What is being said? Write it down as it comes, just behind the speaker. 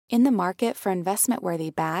In the market for investment-worthy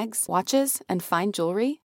bags, watches, and fine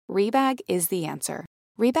jewelry, Rebag is the answer.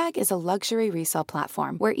 Rebag is a luxury resale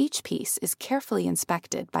platform where each piece is carefully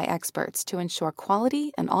inspected by experts to ensure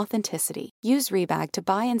quality and authenticity. Use Rebag to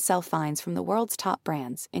buy and sell finds from the world's top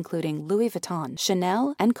brands, including Louis Vuitton,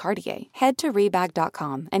 Chanel, and Cartier. Head to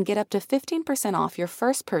Rebag.com and get up to 15% off your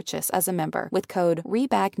first purchase as a member with code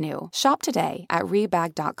REBAGNEW. Shop today at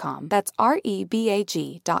Rebag.com. That's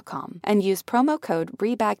REBAG.com. And use promo code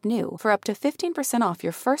REBAGNEW for up to 15% off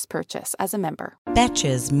your first purchase as a member.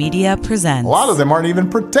 Betches Media presents. A lot of them aren't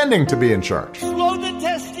even pretending to be in charge. Slow the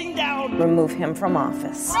testing down. Remove him from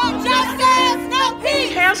office. No justice, no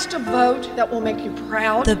peace. Cast a vote that will make you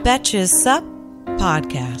proud. The Betches Sup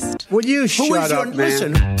Podcast. Will you shut up, man?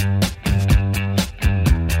 Listen.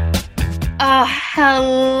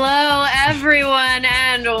 Hello, everyone,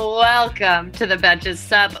 and welcome to the Betches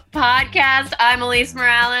Sup Podcast. I'm Elise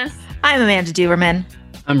Morales. I'm Amanda Duberman.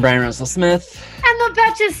 I'm Brian Russell Smith. And the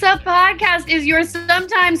Betches Sup Podcast is your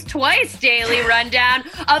sometimes twice daily rundown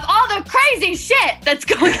of all the crazy shit that's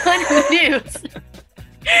going on in the news.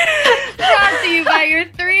 Brought to you by your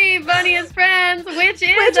three funniest friends, which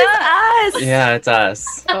is us. Yeah, it's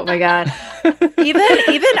us. Oh my God. Even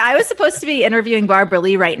I was supposed to be interviewing Barbara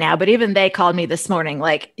Lee right now, but even they called me this morning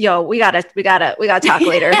like, yo, we gotta talk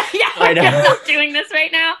later. We're not doing this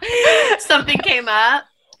right now. Something came up.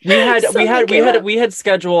 We had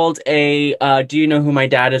scheduled a do you know who my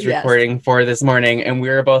dad is recording for this morning, and we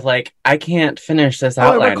were both like, I can't finish this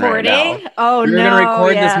outline right now. We were gonna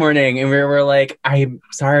record this morning, and we were like, I'm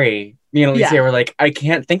sorry. Me and Alicia were like, I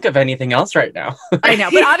can't think of anything else right now. I know,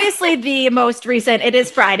 but obviously the most recent, it is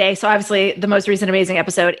Friday, so obviously the most recent amazing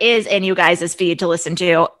episode is in you guys' feed to listen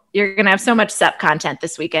to. You're gonna have so much SUP content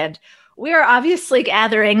this weekend. We are obviously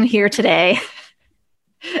gathering here today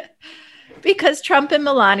because Trump and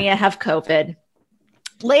Melania have COVID.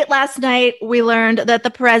 Late last night, we learned that the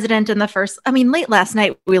president and late last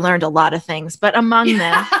night, we learned a lot of things, but among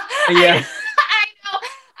them. Yeah. I know.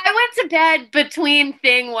 I went to bed between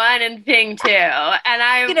thing one and thing two.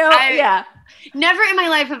 And never in my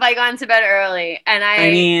life have I gone to bed early. And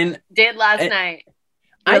I did last night.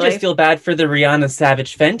 I just feel bad for the Rihanna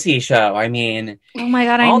Savage Fenty show. I mean, oh my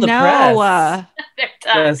God, all I the know.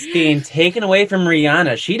 Press just being taken away from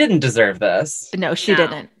Rihanna. She didn't deserve this. No, she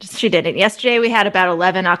didn't. She didn't. Yesterday we had about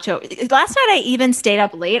 11 October. Last night I even stayed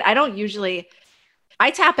up late.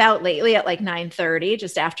 I tap out lately at like 9:30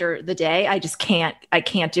 just after the day. I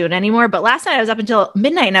can't do it anymore. But last night I was up until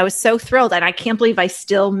midnight and I was so thrilled. And I can't believe I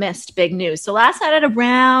still missed big news. So last night at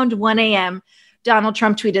around 1 a.m., Donald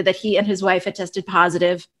Trump tweeted that he and his wife had tested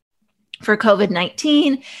positive for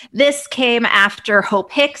COVID-19. This came after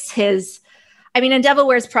Hope Hicks, in Devil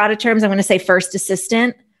Wears Prada terms, I'm going to say first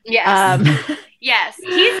assistant. Yes. Yes.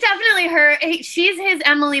 He's definitely she's his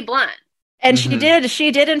Emily Blunt. And she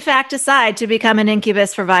did in fact decide to become an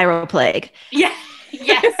incubus for viral plague. Yeah.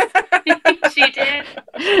 Yes. She did.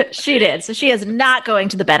 She did. So she is not going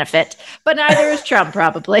to the benefit, but neither is Trump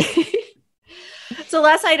probably. So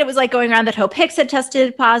last night it was like going around that Hope Hicks had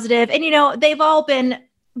tested positive. And, they've all been,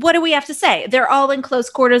 what do we have to say? They're all in close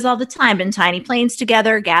quarters all the time in tiny planes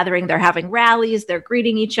together, gathering. They're having rallies. They're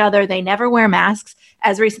greeting each other. They never wear masks.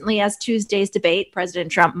 As recently as Tuesday's debate,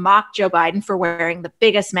 President Trump mocked Joe Biden for wearing the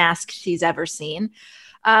biggest mask he's ever seen.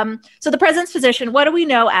 So the president's position, what do we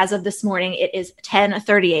know as of this morning? It is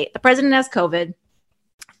 10:38. The president has COVID.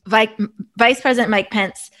 Vice President Mike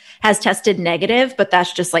Pence has tested negative, but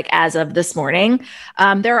that's just like as of this morning.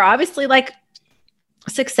 There are obviously like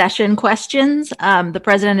succession questions. The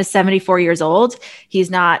president is 74 years old. He's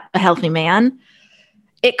not a healthy man.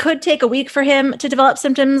 It could take a week for him to develop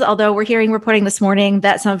symptoms, although we're reporting this morning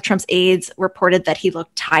that some of Trump's aides reported that he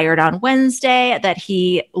looked tired on Wednesday, that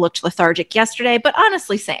he looked lethargic yesterday, but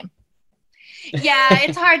honestly, same. Yeah,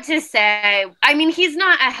 it's hard to say. I mean, he's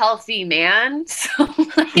not a healthy man. So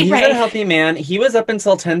he's not a healthy man. He was up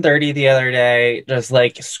until 10:30 the other day, just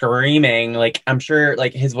like screaming. Like, I'm sure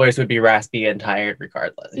like his voice would be raspy and tired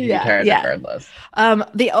regardless. Regardless.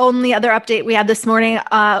 The only other update we had this morning,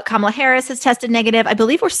 Kamala Harris has tested negative. I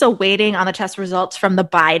believe we're still waiting on the test results from the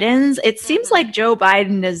Bidens. It seems like Joe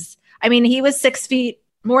Biden he was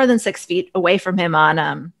more than 6 feet away from him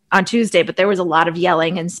on Tuesday, but there was a lot of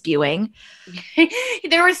yelling and spewing.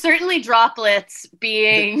 There were certainly droplets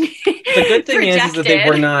being the good thing is that they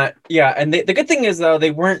were not, and the good thing is though,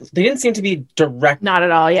 they didn't seem to be direct. Not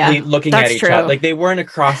at all, looking at each other. Like they weren't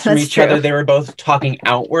across from each other. They were both talking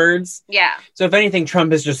outwards. Yeah. So if anything,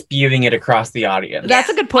 Trump is just spewing it across the audience. That's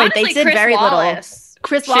a good point. Honestly, they did Chris very Wallace little.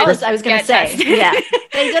 Chris Wallace, I was going to say. Yeah.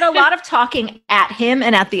 They did a lot of talking at him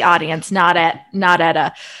and at the audience, not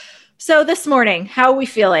at So this morning, how are we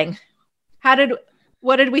feeling?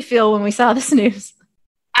 What did we feel when we saw this news?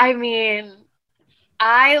 I mean,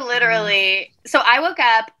 I woke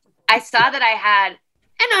up, I saw that I had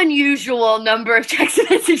an unusual number of text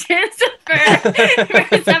messages for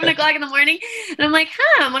 7 o'clock in the morning. And I'm like,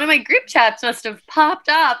 one of my group chats must have popped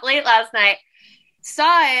up late last night.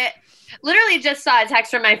 Saw it, literally just saw a text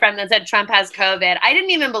from my friend that said Trump has COVID. I didn't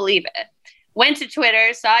even believe it. Went to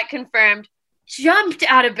Twitter, saw it confirmed, jumped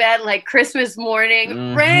out of bed like Christmas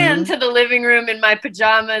morning, ran to the living room in my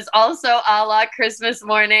pajamas, also a la Christmas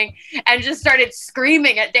morning, and just started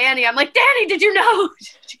screaming at Danny. I'm like, Danny, did you know?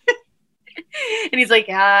 And he's like,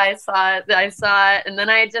 yeah, I saw it. And then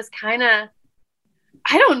I just kind of,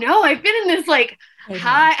 I don't know. I've been in this like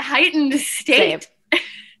heightened state.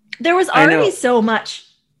 There was already so much.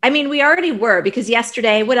 I mean, we already were, because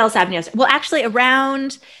yesterday, what else happened yesterday? Well, actually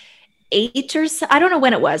around 8 or so, I don't know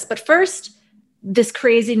when it was, but first this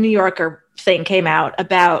crazy New Yorker thing came out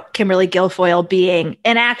about Kimberly Guilfoyle being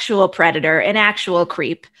an actual predator, an actual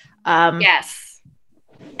creep. Yes.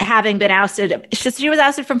 Having been ousted. She was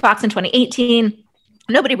ousted from Fox in 2018.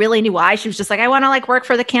 Nobody really knew why. She was just like, I want to like work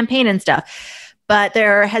for the campaign and stuff. But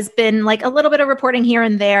there has been like a little bit of reporting here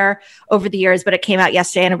and there over the years, but it came out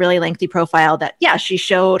yesterday in a really lengthy profile that, she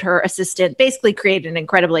showed her assistant, basically created an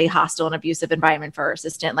incredibly hostile and abusive environment for her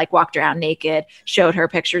assistant, like walked around naked, showed her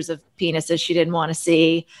pictures of penises she didn't want to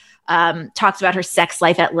see, talks about her sex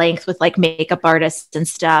life at length with like makeup artists and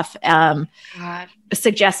stuff.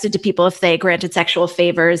 Suggested to people if they granted sexual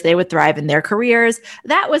favors, they would thrive in their careers.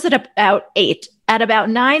 That was at about 8. At about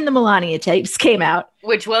 9, the Melania tapes came out.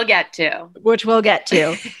 Which we'll get to.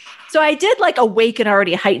 So I did like awake in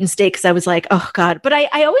already a heightened state because I was like, oh God. But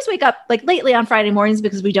I always wake up like lately on Friday mornings,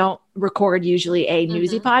 because we don't record usually a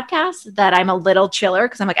newsy podcast, that I'm a little chiller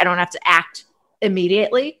because I'm like, I don't have to act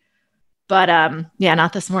immediately. But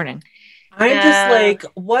not this morning. I'm just like,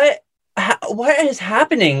 what is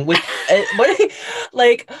happening with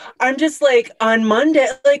I'm just like, on Monday,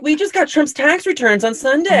 like we just got Trump's tax returns on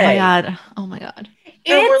Sunday. Oh my God.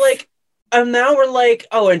 And we're like, now we're like,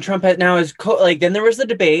 and Trump then there was the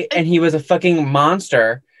debate and he was a fucking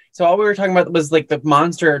monster. So all we were talking about was like the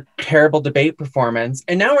monster, terrible debate performance.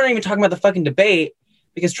 And now we're not even talking about the fucking debate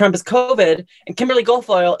because Trump is COVID and Kimberly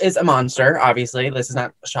Guilfoyle is a monster. Obviously, this is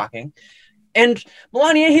not shocking. And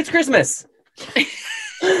Melania hates Christmas.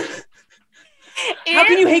 How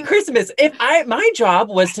can you hate Christmas? If my job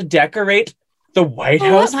was to decorate the White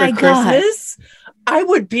House for Christmas, I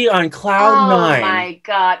would be on cloud 9. Oh my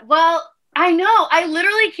God. Well, I know. I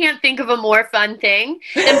literally can't think of a more fun thing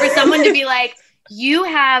than for someone to be like, you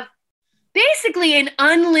have basically an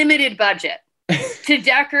unlimited budget to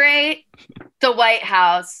decorate the White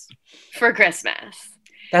House for Christmas.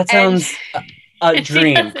 That sounds a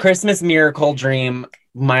dream. Christmas miracle dream.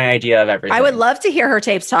 My idea of everything. I would love to hear her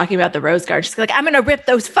tapes talking about the Rose Garden. She's like, I'm going to rip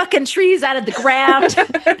those fucking trees out of the ground.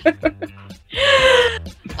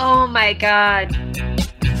 Oh my God.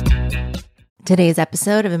 Today's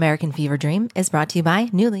episode of American Fever Dream is brought to you by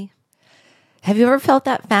Nuuly. Have you ever felt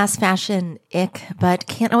that fast fashion ick, but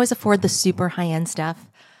can't always afford the super high-end stuff?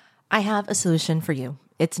 I have a solution for you.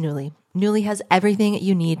 It's Nuuly. Nuuly has everything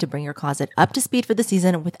you need to bring your closet up to speed for the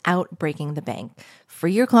season without breaking the bank.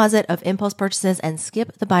 Free your closet of impulse purchases and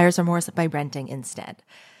skip the buyer's remorse by renting instead.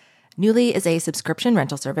 Nuuly is a subscription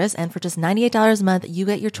rental service, and for just $98 a month, you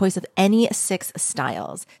get your choice of any 6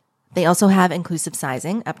 styles. They also have inclusive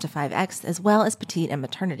sizing, up to 5X, as well as petite and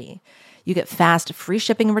maternity. You get fast, free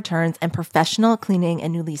shipping and returns, and professional cleaning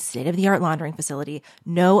in Nuuly's state-of-the-art laundering facility.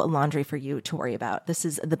 No laundry for you to worry about. This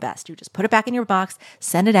is the best. You just put it back in your box,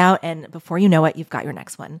 send it out, and before you know it, you've got your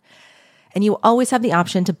next one. And you always have the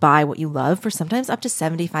option to buy what you love for sometimes up to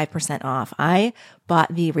 75% off. I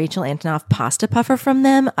bought the Rachel Antonoff pasta puffer from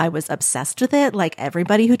them. I was obsessed with it, like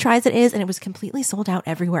everybody who tries it is, and it was completely sold out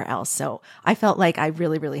everywhere else. So I felt like I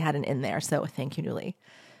really, really had an in there. So thank you, Nuuly.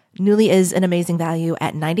 Nuuly is an amazing value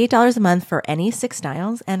at $98 a month for any 6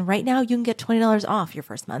 styles. And right now you can get $20 off your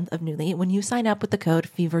first month of Nuuly when you sign up with the code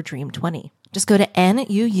FEVERDREAM20. Just go to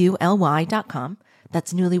NUULY.com.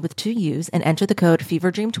 That's Nuuly with 2 U's, and enter the code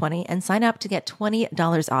FEVERDREAM20 and sign up to get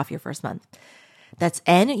 $20 off your first month. That's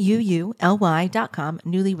NUULY.com,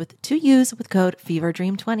 Nuuly with 2 U's with code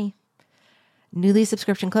FEVERDREAM20. Nuuly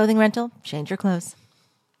subscription clothing rental. Change your clothes.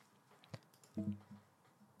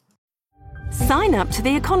 Sign up to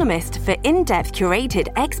The Economist for in-depth curated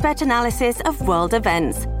expert analysis of world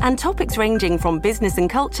events and topics ranging from business and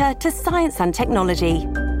culture to science and technology.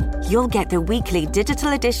 You'll get the weekly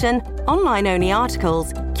digital edition, online-only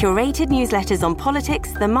articles, curated newsletters on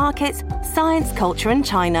politics, the markets, science, culture, and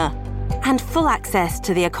China, and full access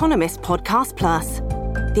to The Economist Podcast Plus.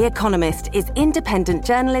 The Economist is independent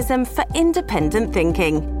journalism for independent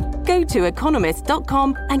thinking. Go to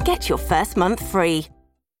economist.com and get your first month free.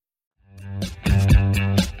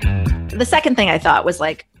 The second thing I thought was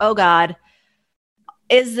like, oh God,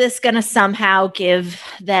 is this going to somehow give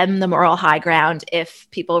them the moral high ground if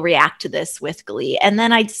people react to this with glee? And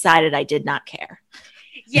then I decided I did not care.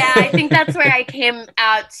 Yeah, I think that's where I came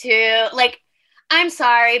out to. Like, I'm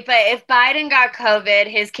sorry, but if Biden got COVID,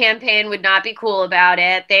 his campaign would not be cool about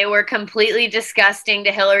it. They were completely disgusting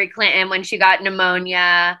to Hillary Clinton when she got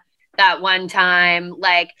pneumonia that one time.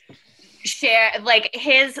 Like,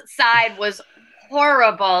 his side was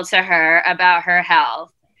horrible to her about her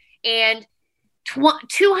health. And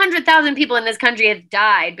 200,000 people in this country have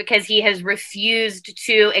died because he has refused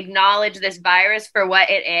to acknowledge this virus for what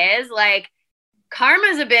it is. Like,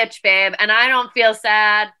 karma's a bitch, babe, and I don't feel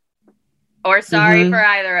sad or sorry for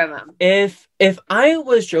either of them. If I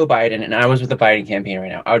was Joe Biden and I was with the Biden campaign right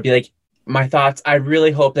now, I would be like, my thoughts, I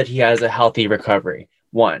really hope that he has a healthy recovery.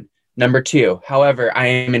 One. Number two, however, I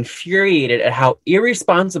am infuriated at how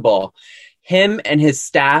irresponsible him and his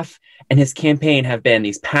staff and his campaign have been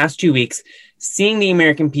these past 2 weeks, seeing the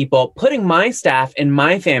American people, putting my staff and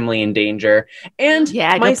my family in danger, and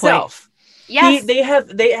myself. Yes. They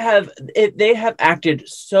have acted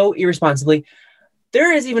so irresponsibly.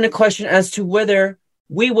 There is even a question as to whether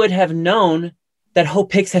we would have known that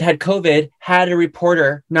Hope Hicks had COVID had a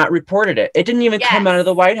reporter not reported it. It didn't even come out of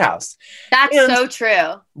the White House. That's so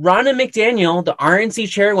true. Ronna McDaniel, the RNC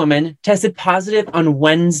chairwoman, tested positive on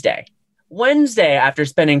Wednesday after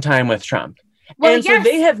spending time with Trump. So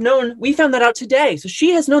they have known, we found that out today. So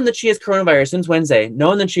she has known that she has coronavirus since Wednesday,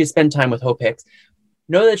 known that she has spent time with Hope Hicks,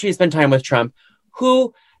 know that she has spent time with Trump,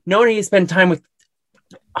 known he has spent time with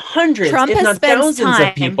hundreds, Trump if not thousands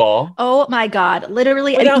of people. Oh my God.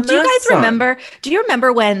 Literally. Do you guys remember? Do you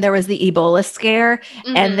remember when there was the Ebola scare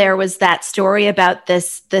and there was that story about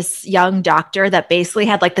this young doctor that basically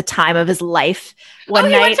had like the time of his life one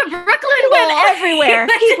night? He went to Brooklyn. He went everywhere.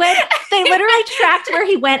 They literally tracked where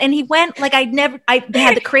he went, and he went like I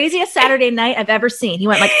had the craziest Saturday night I've ever seen. He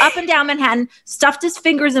went like up and down Manhattan, stuffed his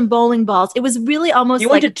fingers in bowling balls. It was really almost He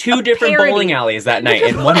went to two different bowling alleys that night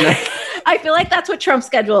in one night. I feel like that's what Trump's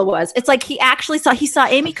schedule was. It's like he saw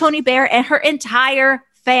Amy Coney Barrett and her entire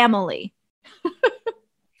family.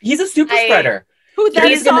 He's a super spreader. Who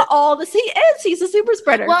then saw all this. He's a super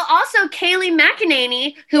spreader. Well, also Kayleigh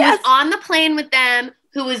McEnany, who was on the plane with them,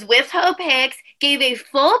 who was with Hope Hicks, gave a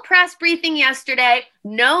full press briefing yesterday,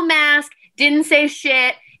 no mask, didn't say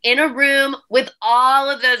shit, in a room with all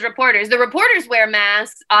of those reporters. The reporters wear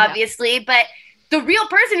masks, obviously, but the real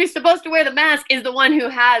person who's supposed to wear the mask is the one who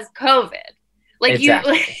has COVID. Like if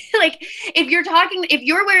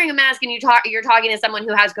you're wearing a mask and you're talking to someone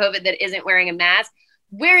who has COVID that isn't wearing a mask,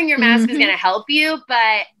 wearing your mask is going to help you,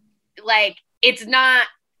 but like it's not.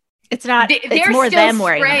 It's more them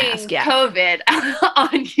wearing the mask. COVID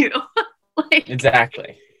on you.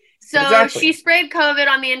 Exactly. So she sprayed COVID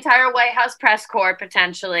on the entire White House press corps.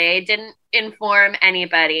 Potentially didn't inform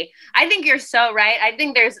anybody. I think you're so right. I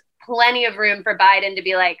think there's plenty of room for Biden to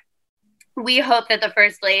be like, we hope that the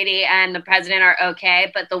first lady and the president are okay,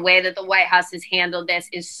 but the way that the White House has handled this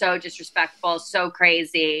is so disrespectful, so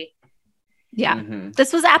crazy. Yeah,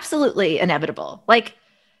 This was absolutely inevitable. Like,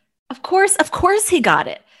 of course he got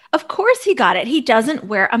it. Of course he got it. He doesn't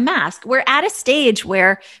wear a mask. We're at a stage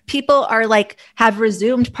where people are like, have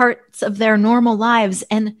resumed parts of their normal lives.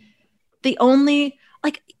 And the only,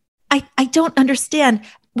 like, I don't understand.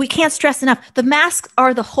 We can't stress enough. The masks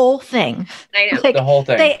are the whole thing. I know. Like, the whole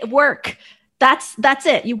thing. They work. That's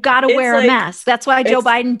it. You got to wear a mask. That's why Joe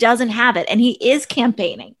Biden doesn't have it. And he is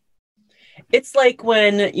campaigning. It's like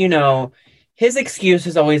when, his excuse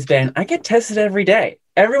has always been, I get tested every day.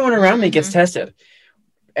 Everyone around me gets tested.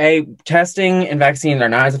 Testing and vaccines are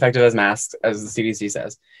not as effective as masks, as the CDC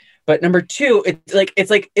says. But number two,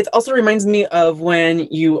 it also reminds me of when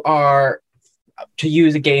you are, to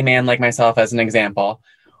use a gay man like myself as an example,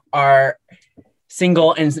 are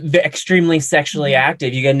single and extremely sexually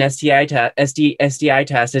active. You get an STI test,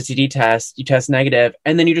 STD test, you test negative,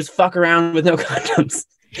 and then you just fuck around with no condoms.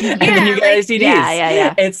 And then you get STDs.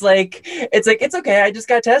 Yeah. It's like, it's okay. I just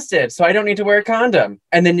got tested, so I don't need to wear a condom.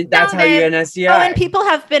 And then that's how you get an STI. Oh, and people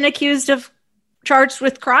have been charged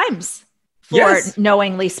with crimes for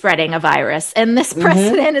knowingly spreading a virus. And this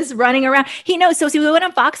president is running around. He knows. So we went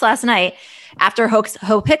on Fox last night after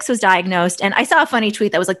Hope Hicks was diagnosed. And I saw a funny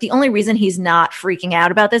tweet that was like, the only reason he's not freaking out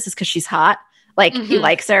about this is because she's hot. Like he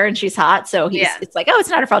likes her and she's hot. So it's like, oh, it's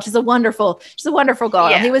not her fault. She's a wonderful girl.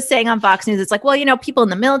 Yeah. He was saying on Fox News, it's like, well, people in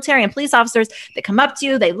the military and police officers, they come up to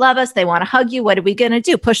you, they love us, they want to hug you. What are we going to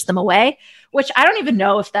do? Push them away? which I don't even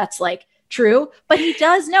know if that's like true, but he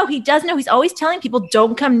does know. He does know. He's always telling people,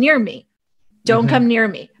 don't come near me. Don't come near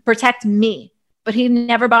me. Protect me. But he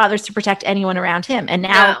never bothers to protect anyone around him. And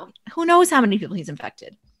now who knows how many people he's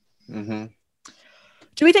infected. Mm-hmm.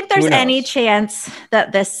 Do we think there's any chance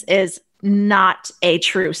that this is not a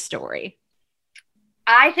true story?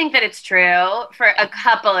 I think that it's true for a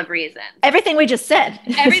couple of reasons. Everything we just said.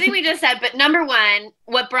 But number one,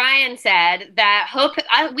 what Brian said,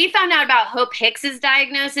 that we found out about Hope Hicks's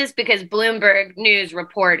diagnosis because Bloomberg News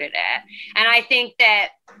reported it. And I think that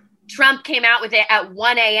Trump came out with it at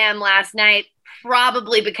 1 a.m. last night,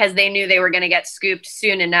 probably because they knew they were going to get scooped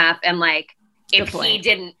soon enough. And like, if he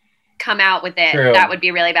didn't come out with it, that would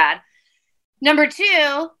be really bad. Number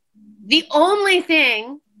two, the only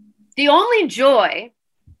joy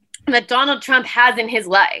that Donald Trump has in his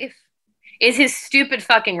life is his stupid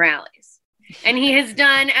fucking rallies. And he has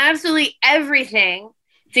done absolutely everything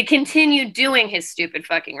to continue doing his stupid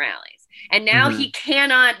fucking rallies. And now he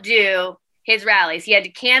cannot do his rallies. He had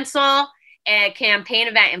to cancel a campaign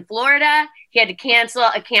event in Florida. He had to cancel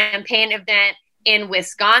a campaign event in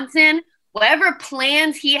Wisconsin. Whatever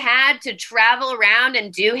plans he had to travel around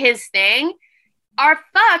and do his thing are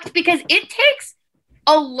fucked because it takes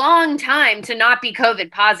a long time to not be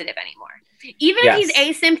COVID positive anymore. Even if he's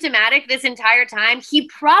asymptomatic this entire time, he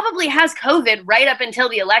probably has COVID right up until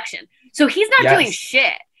the election. So he's not doing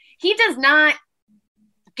shit. He does not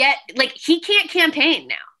he can't campaign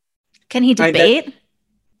now. Can he debate?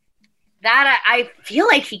 I feel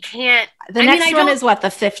like he can't. The next one is what, the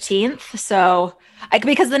 15th? So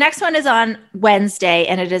because the next one is on Wednesday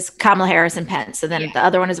and it is Kamala Harris and Pence. So then the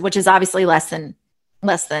other one which is obviously less than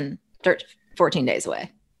 14 days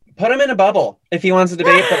away. Put him in a bubble if he wants to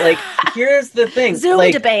debate. But like, here's the thing.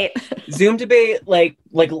 Zoom debate. Like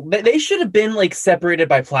they should have been like separated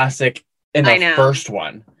by plastic in the first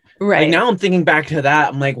one. Right. Like, now I'm thinking back to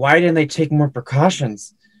that. I'm like, why didn't they take more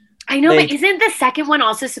precautions? I know, but isn't the second one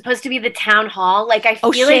also supposed to be the town hall? Like, I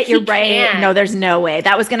feel like you're right. No, there's no way.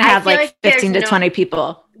 That was going to have like 15 to 20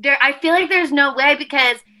 people. I feel like there's no way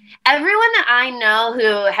because everyone that I know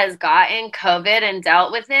who has gotten COVID and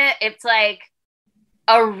dealt with it, it's like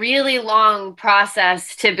a really long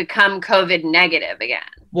process to become COVID negative again.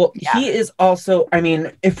 Well, he is also, I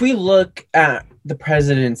mean, if we look at the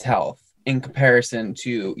president's health in comparison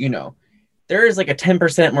to, there is like a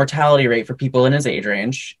 10% mortality rate for people in his age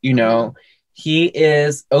range. He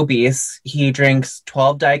is obese. He drinks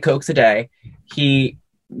 12 Diet Cokes a day.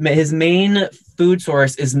 His main food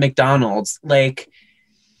source is McDonald's. There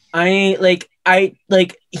is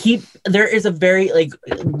a very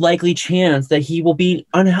likely chance that he will be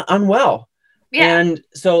unwell. Yeah. And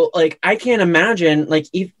so I can't imagine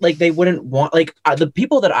if they wouldn't want the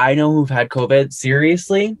people that I know who've had COVID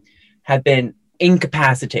seriously have been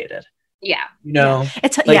incapacitated. Yeah.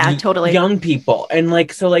 It's totally young people. And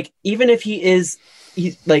even if he's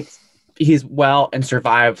well and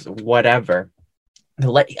survives whatever,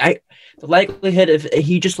 the likelihood of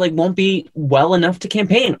he just won't be well enough to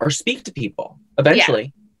campaign or speak to people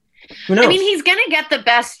eventually. Yeah. Who knows? I mean, he's going to get the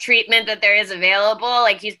best treatment that there is available.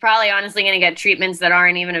 He's probably honestly going to get treatments that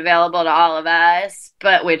aren't even available to all of us,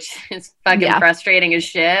 but which is fucking frustrating as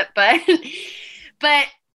shit. But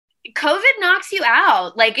COVID knocks you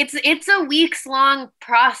out. It's a weeks long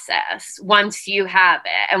process once you have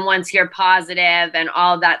it and once you're positive and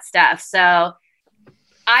all that stuff. So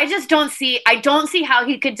I don't see how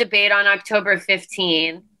he could debate on October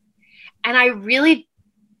 15. And I really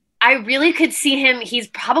could see him. He's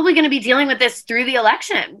probably going to be dealing with this through the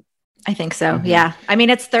election. I think so. Mm-hmm. Yeah. I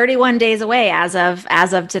mean, it's 31 days away as of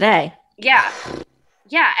today. Yeah.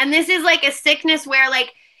 Yeah. And this is a sickness where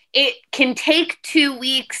it can take 2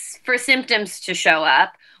 weeks for symptoms to show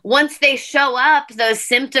up. Once they show up, those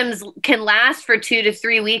symptoms can last for 2 to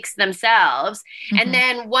 3 weeks themselves. Mm-hmm. And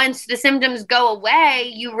then once the symptoms go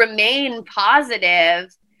away, you remain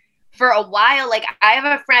positive for a while. I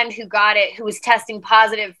have a friend who got it, who was testing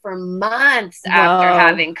positive for months after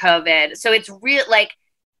having COVID. So it's real,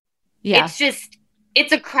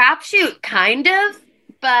 it's a crapshoot kind of,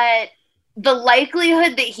 but the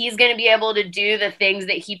likelihood that he's going to be able to do the things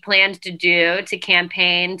that he planned to do, to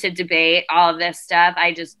campaign, to debate, all of this stuff,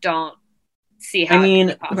 I just don't see how. I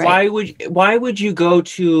mean, why would you go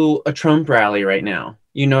to a Trump rally right now?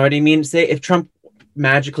 You know what I mean? Say if Trump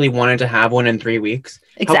magically wanted to have one in 3 weeks,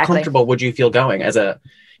 how comfortable would you feel going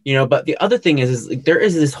but the other thing is there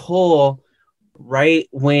is this whole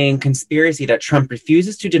right-wing conspiracy that Trump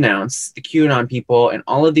refuses to denounce, the QAnon people and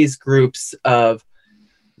all of these groups of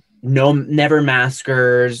never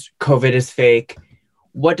maskers, COVID is fake.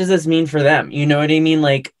 What does this mean for them? You know what I mean?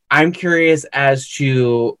 I'm curious as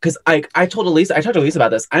to, because I talked to Elisa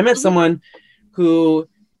about this. I met someone who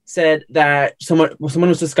said that someone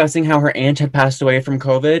was discussing how her aunt had passed away from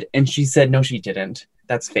COVID, and she said, no, she didn't.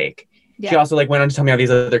 That's fake. Yeah. She also like went on to tell me all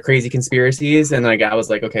these other crazy conspiracies, and like I was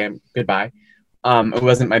like, okay, goodbye. It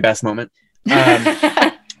wasn't my best moment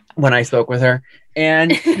when I spoke with her,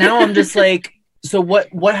 and now I'm just like, so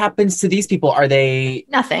what happens to these people? Are they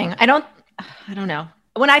nothing? I don't know.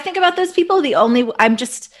 When I think about those people,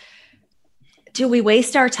 do we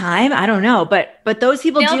waste our time? I don't know, but those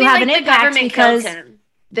people do have an impact because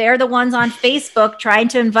they're the ones on Facebook trying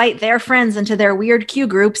to invite their friends into their weird Q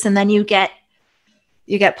groups, and then you get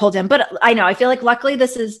pulled in. But I know, I feel like luckily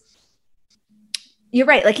you're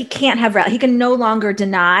right. Like he can no longer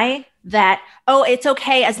deny that, oh, it's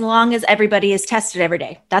okay as long as everybody is tested every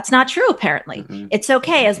day. That's not true, apparently. Mm-hmm. It's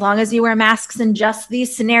okay as long as you wear masks in just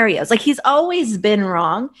these scenarios. Like he's always been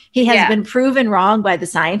wrong. He has been proven wrong by the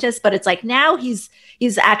scientists, but it's like now he's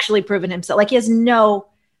actually proven himself. Like he has no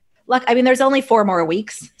luck. I mean, there's only 4 more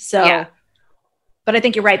weeks. So, but I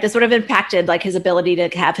think you're right. This would have impacted like his ability to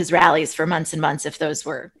have his rallies for months and months if those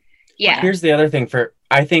were. Yeah. Here's the other thing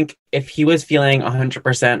I think if he was feeling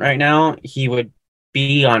 100% right now, he would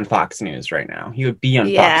be on Fox News right now. He would be on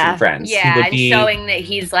Fox and Friends. Yeah, he would be showing that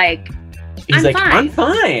he's like, I'm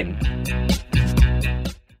fine.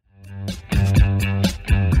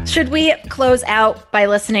 Should we close out by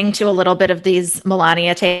listening to a little bit of these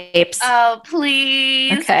Melania tapes? Oh,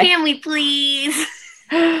 please. Okay. Can we please?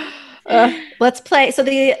 Let's play. So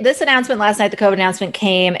this announcement last night, the COVID announcement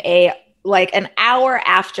came an hour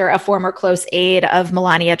after a former close aide of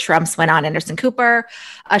Melania Trump's went on, Anderson Cooper.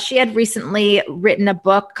 She had recently written a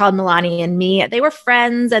book called Melania and Me. They were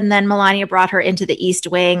friends, and then Melania brought her into the East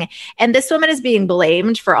Wing. And this woman is being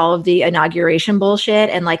blamed for all of the inauguration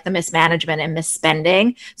bullshit and like the mismanagement and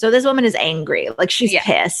misspending. So this woman is angry. Like she's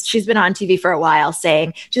pissed. She's been on TV for a while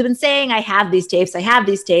saying, I have these tapes.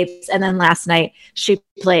 And then last night she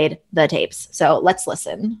played the tapes. So let's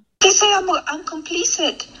listen. They say I'm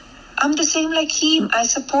complicit. I'm the same like him. I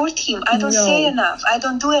support him. I don't say enough. I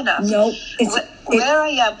don't do enough. No. Where I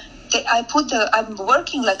am, I'm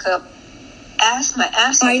working like my ass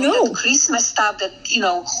off. I know. That Christmas stuff that,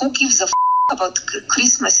 who gives a about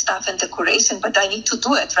Christmas stuff and decoration, but I need to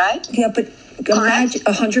do it, right? Yeah, but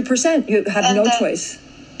 100%. You have no choice.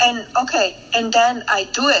 And then I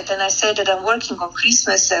do it, and I say that I'm working on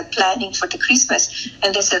Christmas, planning for the Christmas.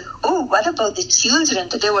 And they said, oh, what about the children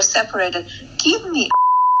that they were separated? Give me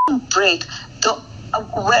a break.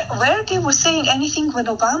 Where they were saying anything when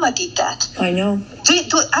Obama did that? I know.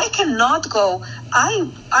 I cannot go.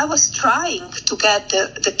 I was trying to get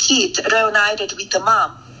the kid reunited with the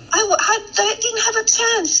mom. I didn't have a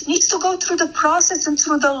chance. It needs to go through the process and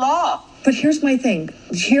through the law. But here's my thing.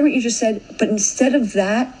 Hear what you just said. But instead of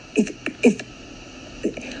that, if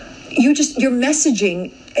your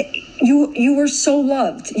messaging, you were so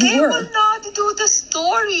loved. They would not do the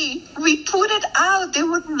story. We put it out. They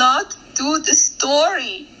would not do the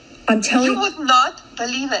story. I'm telling you. You would not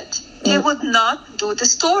believe it. They would not do the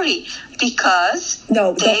story because they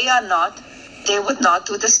would not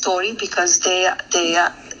do the story because they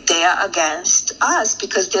are against us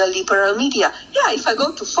because they're liberal media. Yeah, if I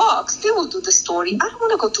go to Fox, they will do the story. I don't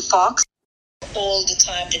want to go to Fox all the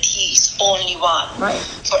time that he is only one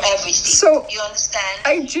for everything. So you understand?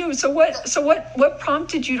 I do. So what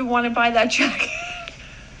prompted you to want to buy that jacket?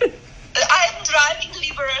 I'm driving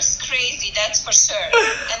liberals crazy, that's for sure.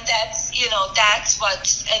 And that's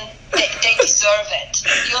what, and they deserve it.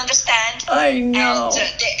 You understand? I know.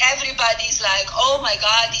 And everybody's like, oh my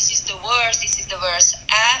God, this is the worst.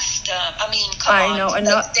 After, come on. I know. And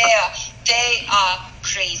they are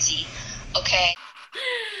crazy, okay?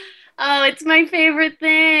 Oh, it's my favorite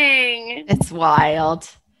thing. It's wild.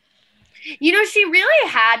 She really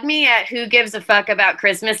had me at who gives a fuck about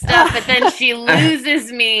Christmas stuff, but then she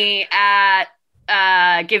loses me at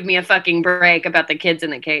give me a fucking break about the kids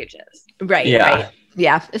in the cages. Right.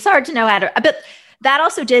 Yeah. It's hard to know how to, but that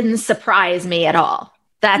also didn't surprise me at all.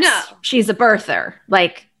 She's a birther.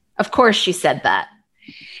 Like, of course she said that.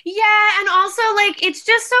 Yeah, and also, it's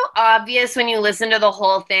just so obvious when you listen to the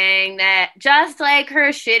whole thing that just like her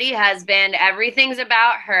shitty husband, everything's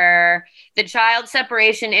about her. The child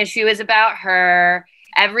separation issue is about her.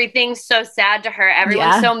 Everything's so sad to her.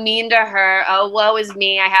 Everyone's so mean to her. Oh, woe is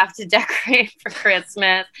me. I have to decorate for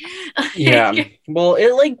Christmas. Yeah. Well,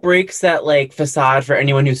 it breaks that, facade for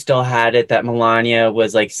anyone who still had it that Melania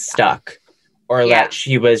was, stuck. Or that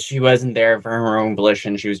she wasn't there for her own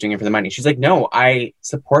volition. She was doing it for the money. She's like, no, I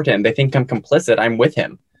support him. They think I'm complicit. I'm with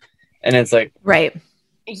him. And it's like, right.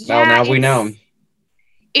 Well, now we know.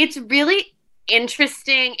 It's really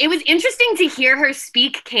interesting. It was interesting to hear her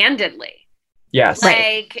speak candidly. Yes.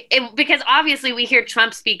 Because obviously we hear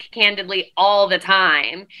Trump speak candidly all the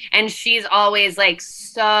time, and she's always like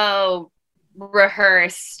so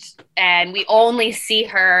rehearsed, and we only see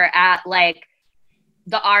her at like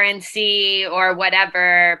the RNC or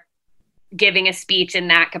whatever giving a speech in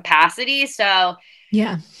that capacity. So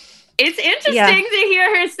yeah, it's interesting to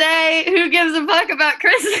hear her say, who gives a fuck about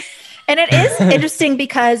Christmas? And it is interesting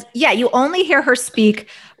because, you only hear her speak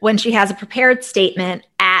when she has a prepared statement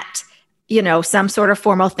at, some sort of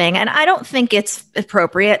formal thing. And I don't think it's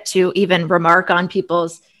appropriate to even remark on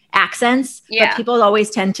people's accents. Yeah. But people always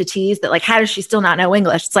tend to tease that, like, how does she still not know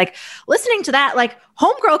English? It's like, listening to that, like,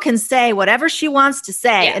 homegirl can say whatever she wants to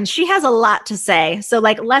say, and she has a lot to say. So,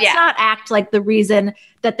 like, let's not act like the reason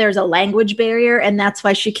that there's a language barrier and that's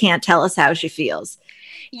why she can't tell us how she feels.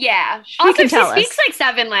 Yeah. She also, can she tell speaks us. like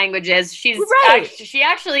 7 languages. She's right. She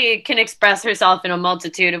actually can express herself in a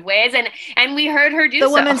multitude of ways, and we heard her do the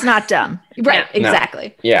so. woman's not dumb. Right. No. Exactly.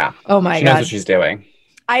 No. Yeah. Oh my she God. knows what she's doing.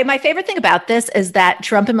 My favorite thing about this is that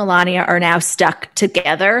Trump and Melania are now stuck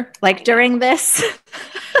together, like during this.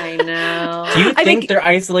 I know. Do you think they're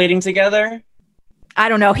isolating together? I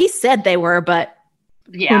don't know. He said they were, but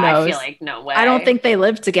yeah, who knows? I feel like no way. I don't think they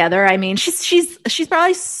live together. I mean, she's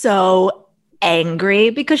probably so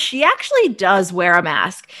angry because she actually does wear a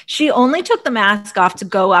mask. She only took the mask off to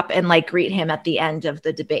go up and like greet him at the end of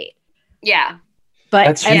the debate. Yeah.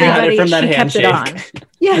 But everybody, she kept it on.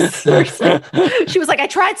 Yes, seriously. She was like, I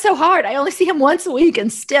tried so hard. I only see him once a week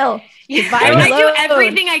and still. I do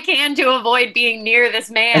everything I can to avoid being near this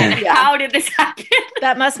man. Yeah. How did this happen?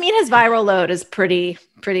 That must mean his viral load is pretty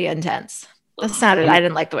intense. That sounded, I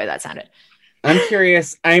didn't like the way that sounded. I'm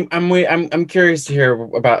curious. I'm curious to hear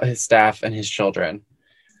about his staff and his children.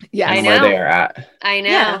 Yeah, and where they are at. I know.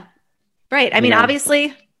 Yeah. Right. I mean,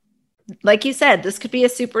 obviously, like you said, this could be a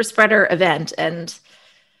super spreader event, and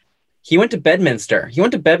he went to Bedminster. Oh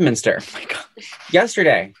my God.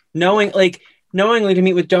 Yesterday, knowingly to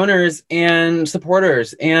meet with donors and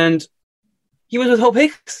supporters, and he was with Hope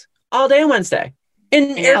Hicks all day on Wednesday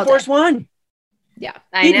in Air Force One. Yeah,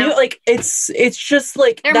 I know. It's just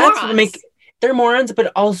like they're that's morons. what they're morons,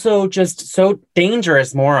 but also just so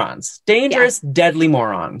dangerous morons, deadly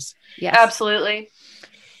morons. Yes, absolutely.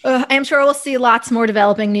 I'm sure we'll see lots more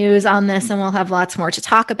developing news on this, and we'll have lots more to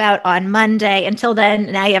talk about on Monday. Until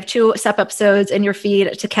then, now you have 2 SUP episodes in your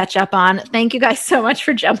feed to catch up on. Thank you guys so much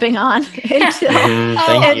for jumping on. Thank you.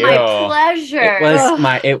 My pleasure.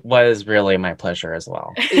 It was really my pleasure as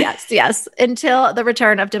well. Yes. Until the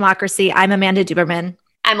return of democracy, I'm Amanda Duberman.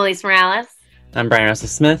 I'm Elise Morales. I'm Brian Russell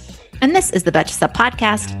Smith. And this is the Betches Sup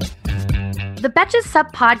Podcast. The Betches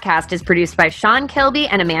Sup Podcast is produced by Sean Kilby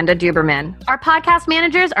and Amanda Duberman. Our podcast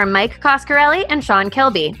managers are Mike Coscarelli and Sean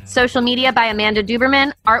Kilby. Social media by Amanda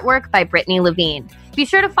Duberman. Artwork by Brittany Levine. Be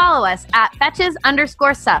sure to follow us at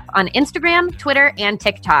Betches_Sup on Instagram, Twitter, and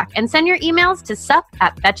TikTok. And send your emails to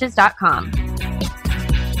sup@betches.com.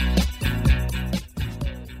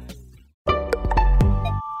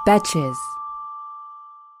 Betches.